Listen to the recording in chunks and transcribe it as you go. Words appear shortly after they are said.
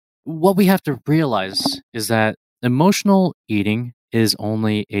What we have to realize is that emotional eating is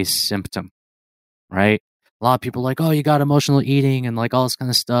only a symptom, right? A lot of people are like, oh, you got emotional eating and like all this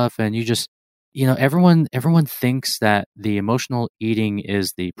kind of stuff. And you just, everyone thinks that the emotional eating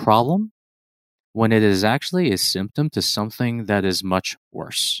is the problem when it is actually a symptom to something that is much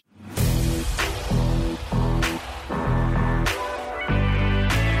worse.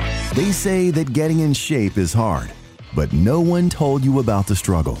 They say that getting in shape is hard, but no one told you about the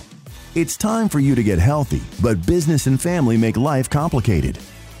struggle. It's time for you to get healthy, but business and family make life complicated.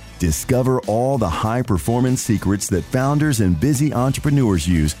 Discover all the high-performance secrets that founders and busy entrepreneurs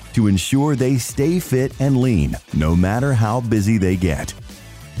use to ensure they stay fit and lean, no matter how busy they get.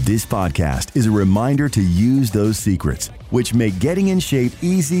 This podcast is a reminder to use those secrets, which make getting in shape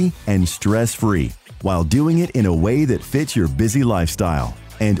easy and stress-free, while doing it in a way that fits your busy lifestyle.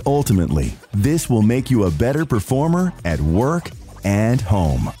 And ultimately, this will make you a better performer at work and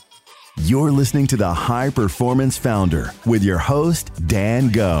home. You're listening to The High Performance Founder with your host, Dan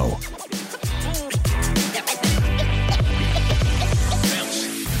Go.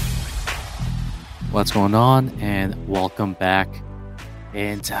 What's going on? And welcome back.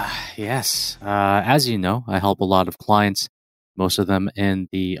 And as you know, I help a lot of clients, most of them in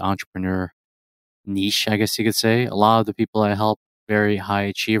the entrepreneur niche, I guess you could say. A lot of the people I help, very high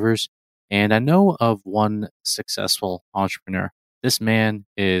achievers. And I know of one successful entrepreneur. This man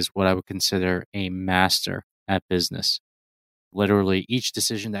is what I would consider a master at business. Literally, each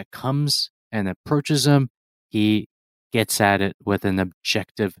decision that comes and approaches him, he gets at it with an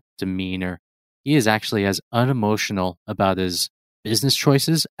objective demeanor. He is actually as unemotional about his business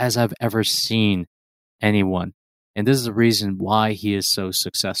choices as I've ever seen anyone. And this is the reason why he is so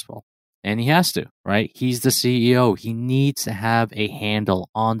successful. And he has to, right? He's the CEO. He needs to have a handle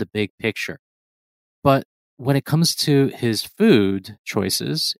on the big picture. But when it comes to his food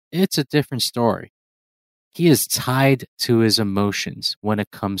choices, it's a different story. He is tied to his emotions when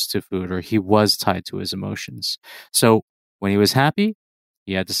it comes to food, or he was tied to his emotions. So when he was happy,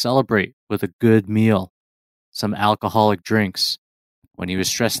 he had to celebrate with a good meal, some alcoholic drinks. When he was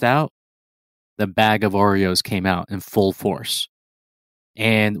stressed out, the bag of Oreos came out in full force.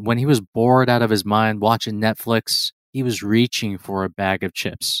 And when he was bored out of his mind watching Netflix, he was reaching for a bag of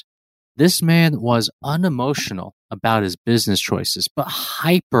chips. This man was unemotional about his business choices, but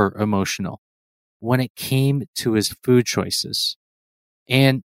hyper emotional when it came to his food choices.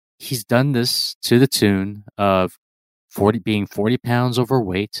 And he's done this to the tune of being 40 pounds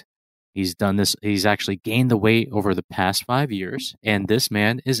overweight. He's done this. He's actually gained the weight over the past 5 years. And this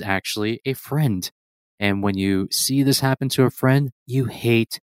man is actually a friend. And when you see this happen to a friend, you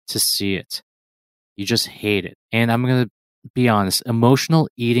hate to see it. You just hate it. And I'm going to be honest, emotional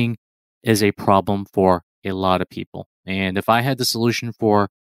eating is a problem for a lot of people. And if I had the solution for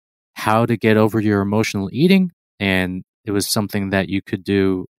how to get over your emotional eating, and it was something that you could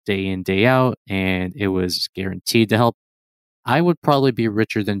do day in, day out, and it was guaranteed to help, I would probably be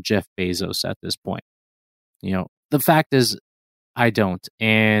richer than Jeff Bezos at this point. The fact is, I don't.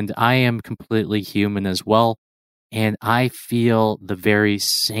 And I am completely human as well. And I feel the very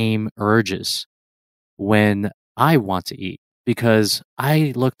same urges when I want to eat, because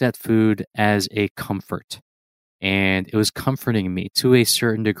I looked at food as a comfort. And it was comforting me to a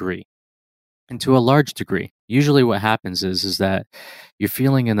certain degree and to a large degree. Usually what happens is that you're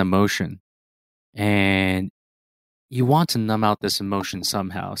feeling an emotion and you want to numb out this emotion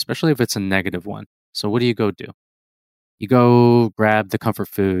somehow, especially if it's a negative one. So what do you go do? You go grab the comfort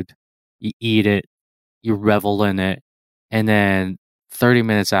food, you eat it, you revel in it, and then 30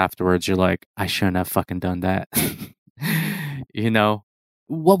 minutes afterwards, you're like, I shouldn't have fucking done that.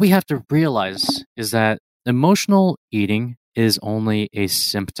 What we have to realize is that emotional eating is only a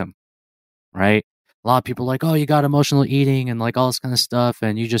symptom, right? A lot of people are like, oh, you got emotional eating and like all this kind of stuff.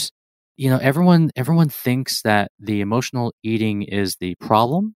 And you just, everyone thinks that the emotional eating is the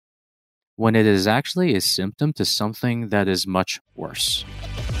problem when it is actually a symptom to something that is much worse.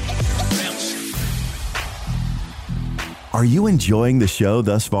 Are you enjoying the show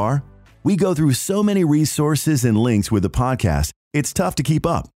thus far? We go through so many resources and links with the podcast, it's tough to keep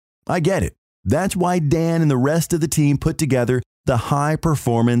up. I get it. That's why Dan and the rest of the team put together the High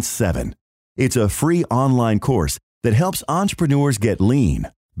Performance 7. It's a free online course that helps entrepreneurs get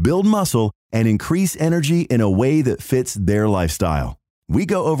lean, build muscle, and increase energy in a way that fits their lifestyle. We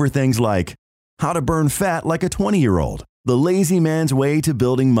go over things like how to burn fat like a 20-year-old, the lazy man's way to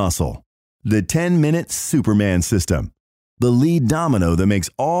building muscle, the 10-minute Superman system, the lead domino that makes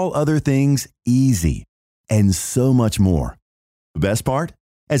all other things easy, and so much more. The best part?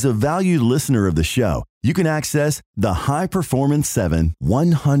 As a valued listener of the show, you can access the High Performance 7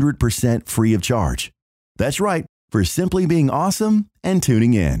 100% free of charge. That's right, for simply being awesome and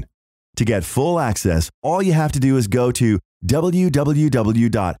tuning in. To get full access, all you have to do is go to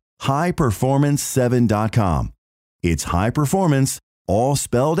www.highperformance7.com. It's high performance, all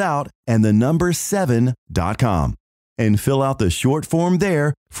spelled out, and the number 7.com. And fill out the short form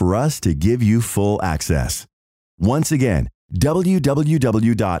there for us to give you full access. Once again,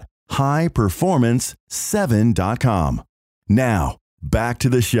 www.highperformance7.com. Now, back to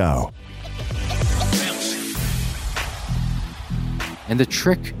the show. And the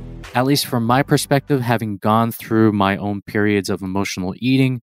trick, at least from my perspective, having gone through my own periods of emotional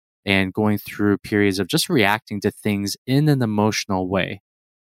eating and going through periods of just reacting to things in an emotional way,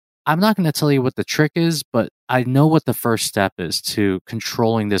 I'm not going to tell you what the trick is, but I know what the first step is to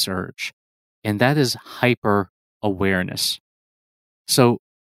controlling this urge, and that is hyper awareness. So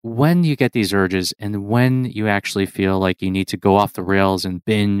when you get these urges and when you actually feel like you need to go off the rails and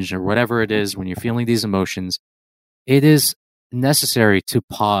binge or whatever it is, when you're feeling these emotions, it is necessary to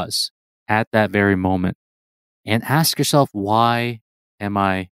pause at that very moment and ask yourself, why am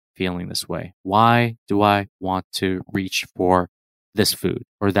I feeling this way? Why do I want to reach for this food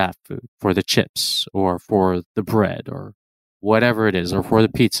or that food, for the chips or for the bread or whatever it is, or for the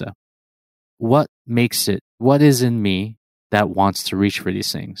pizza? What makes it? What is in me that wants to reach for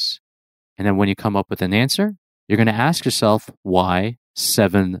these things? And then when you come up with an answer, you're going to ask yourself why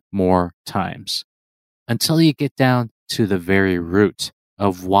 7 more times until you get down to the very root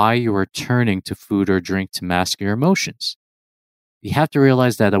of why you are turning to food or drink to mask your emotions. You have to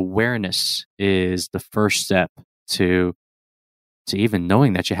realize that awareness is the first step to even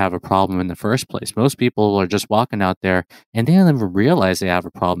knowing that you have a problem in the first place. Most people are just walking out there and they don't even realize they have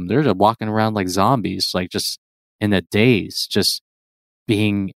a problem. They're just walking around like zombies, like just in a daze, just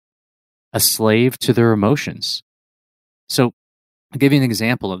being a slave to their emotions. So I'll give you an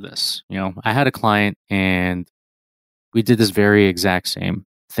example of this. I had a client and we did this very exact same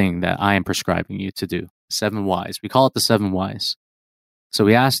thing that I am prescribing you to do. 7 whys. We call it the 7 whys. So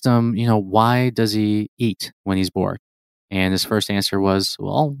we asked him, why does he eat when he's bored? And his first answer was,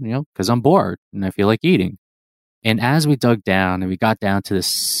 well, because I'm bored and I feel like eating. And as we dug down and we got down to the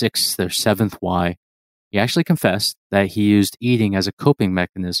 6th or 7th why, he actually confessed that he used eating as a coping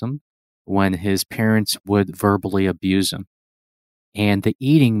mechanism when his parents would verbally abuse him. And the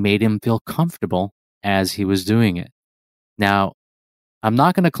eating made him feel comfortable as he was doing it. Now, I'm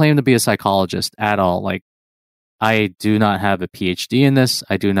not going to claim to be a psychologist at all. Like, I do not have a PhD in this.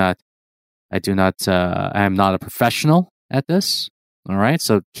 I am not a professional at this. All right.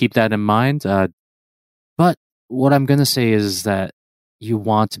 So keep that in mind. But what I'm going to say is that you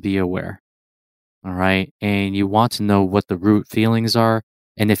want to be aware. All right. And you want to know what the root feelings are.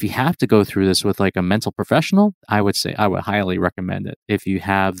 And if you have to go through this with like a mental professional, I would highly recommend it if you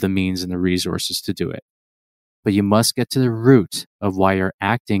have the means and the resources to do it. But you must get to the root of why you're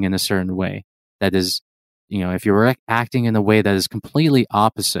acting in a certain way. That is, if you're acting in a way that is completely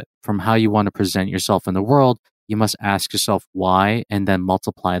opposite from how you want to present yourself in the world, you must ask yourself why and then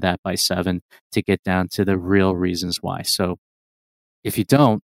multiply that by 7 to get down to the real reasons why. So if you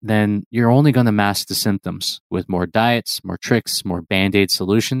don't, then you're only going to mask the symptoms with more diets, more tricks, more Band-Aid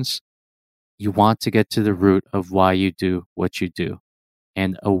solutions. You want to get to the root of why you do what you do.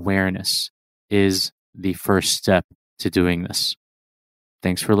 And awareness is the first step to doing this.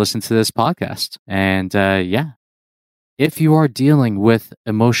 Thanks for listening to this podcast. And if you are dealing with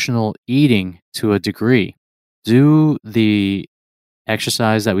emotional eating to a degree, do the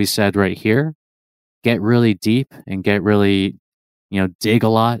exercise that we said right here. Get really deep and get really, dig a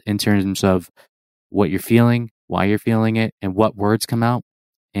lot in terms of what you're feeling, why you're feeling it, and what words come out.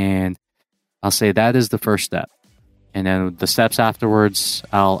 And I'll say that is the first step. And then the steps afterwards,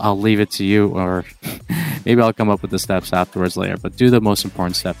 I'll leave it to you, or maybe I'll come up with the steps afterwards later. But do the most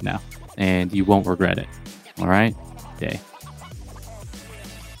important step now, and you won't regret it. All right? Okay.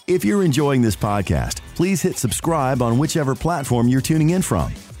 If you're enjoying this podcast, please hit subscribe on whichever platform you're tuning in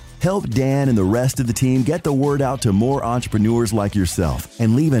from. Help Dan and the rest of the team get the word out to more entrepreneurs like yourself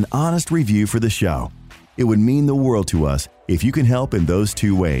and leave an honest review for the show. It would mean the world to us if you can help in those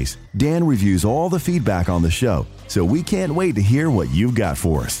 2 ways. Dan reviews all the feedback on the show, so we can't wait to hear what you've got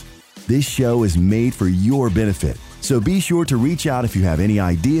for us. This show is made for your benefit, so be sure to reach out if you have any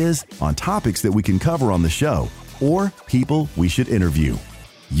ideas on topics that we can cover on the show or people we should interview.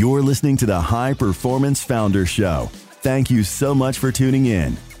 You're listening to the High Performance Founder Show. Thank you so much for tuning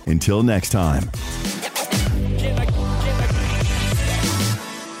in. Until next time.